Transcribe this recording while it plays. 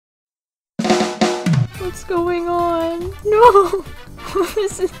What's going on? No!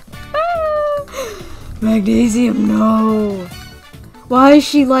 This is... Magnesium, no! Why is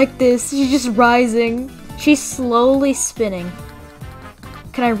she like this? She's just rising. She's slowly spinning.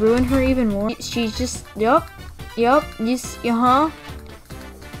 Can I ruin her even more? She's just... Yup. Yup. Uh-huh.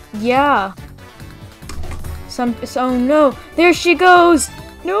 Yeah. Oh no! There she goes!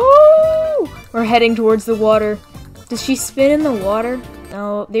 No! We're heading towards the water. Does she spin in the water?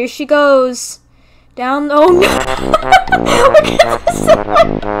 No. There she goes. Down. Oh no! Look at this! No!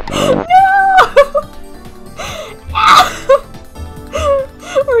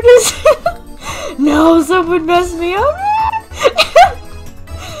 We're just... No, someone messed me up!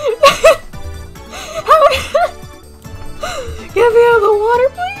 Get me out of the water,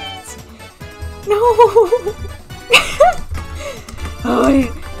 please! No!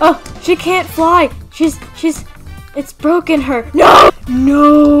 Oh, she can't fly! It's broken her! No!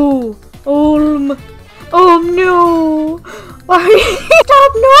 No! Oh no! Why are you...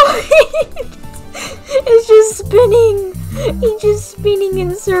 Stop, no! It's just spinning! He's just spinning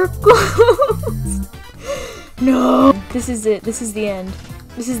in circles! No! This is it. This is the end.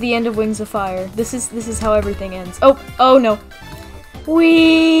 This is the end of Wings of Fire. This is how everything ends. Oh no.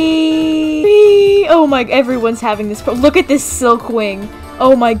 Wee! Oh my, everyone's having this look at this silk wing.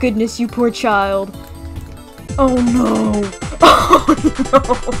 Oh my goodness, you poor child. Oh no.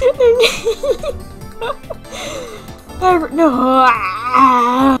 Oh no. No.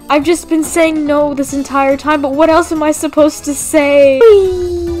 I've just been saying no this entire time, but what else am I supposed to say?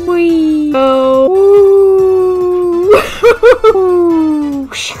 Wee! Oh.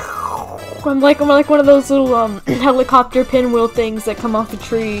 I'm like one of those little helicopter pinwheel things that come off the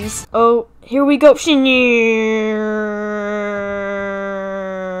trees. Oh, here we go.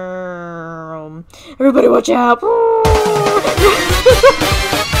 Everybody watch out.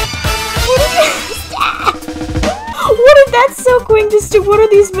 What did that silk wing just do? What are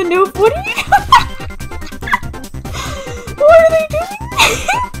these maneuvers? What are you What are they doing?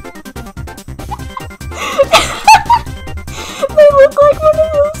 They look like one of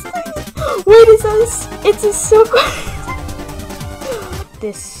those things. Wait, it's a silk.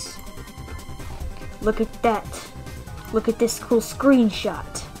 This. Look at that. Look at this cool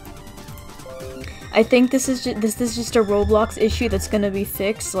screenshot. I think this is just a Roblox issue that's gonna be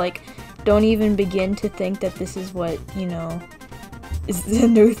fixed. Like, don't even begin to think that this is what, you know, is the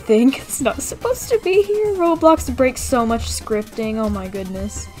new thing. It's not supposed to be here. Roblox breaks so much scripting. Oh my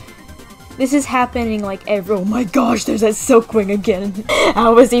goodness. This is happening like oh my gosh, there's that silk wing again.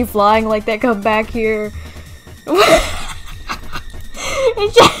 How is he flying like that? Come back here.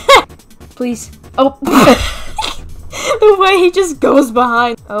 Please. Oh. The way he just goes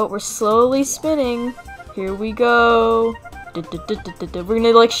behind. Oh, we're slowly spinning. Here we go. We're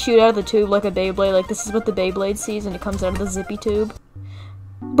gonna like shoot out of the tube like a Beyblade. Like this is what the Beyblade sees and it comes out of the zippy tube.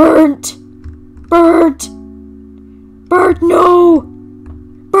 Burnt! Burnt! Burnt! No!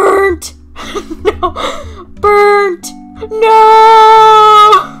 Burnt! No! Burnt!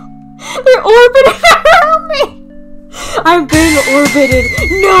 No! They're orbiting around me! I'm being orbited!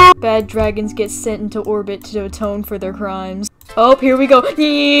 No! Bad dragons get sent into orbit to atone for their crimes. Oh, here we go. What am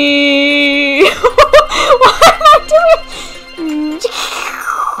I doing?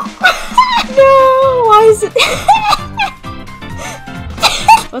 No! Why is it?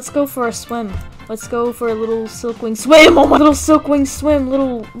 Let's go for a swim. Let's go for a little silkwing swim. Oh my little silkwing swim.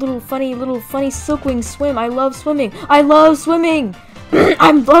 Little funny silkwing swim. I love swimming. I love swimming.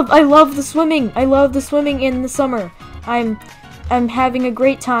 I love the swimming. I love the swimming in the summer. I'm having a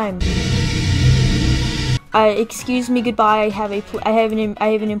great time. Excuse me, goodbye. I have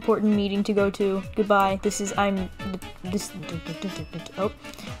an important meeting to go to. Goodbye. Oh,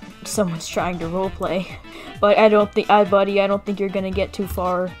 someone's trying to roleplay, but I don't think you're gonna get too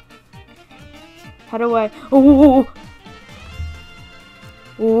far. How do I? Oh.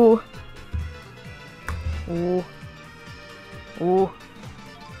 Oh. Oh. Oh.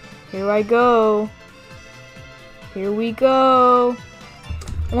 Here I go. Here we go.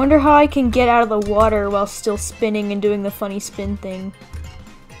 I wonder how I can get out of the water while still spinning and doing the funny spin thing.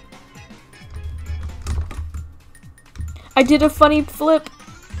 I did a funny flip.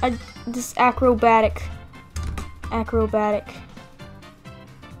 Just acrobatic. Acrobatic.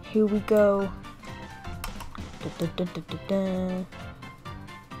 Here we go.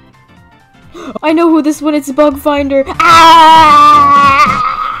 I know who this one is. Bug Finder. Ah!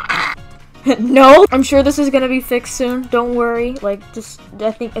 No, I'm sure this is gonna be fixed soon. Don't worry. Like, just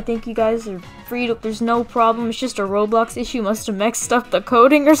I think you guys are free to. There's no problem. It's just a Roblox issue. Must have mixed up the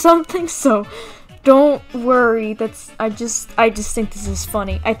coding or something. So, Don't worry. I just think this is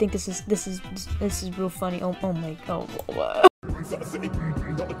funny. I think this is real funny. Oh my god.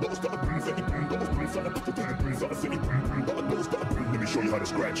 Let me show you how to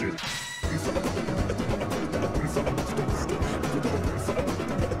scratch it.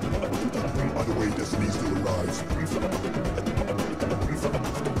 By the way, destiny still arrives.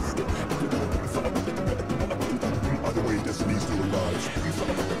 By the way, destiny still arrives.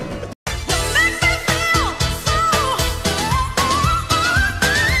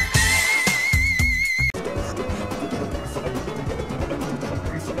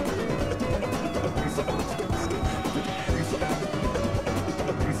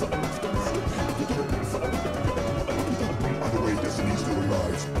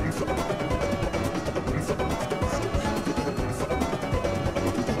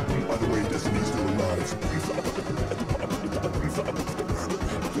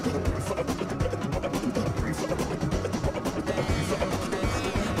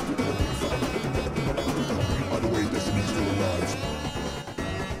 By the way, destiny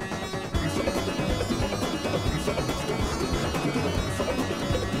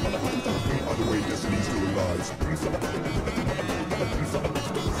still arrives.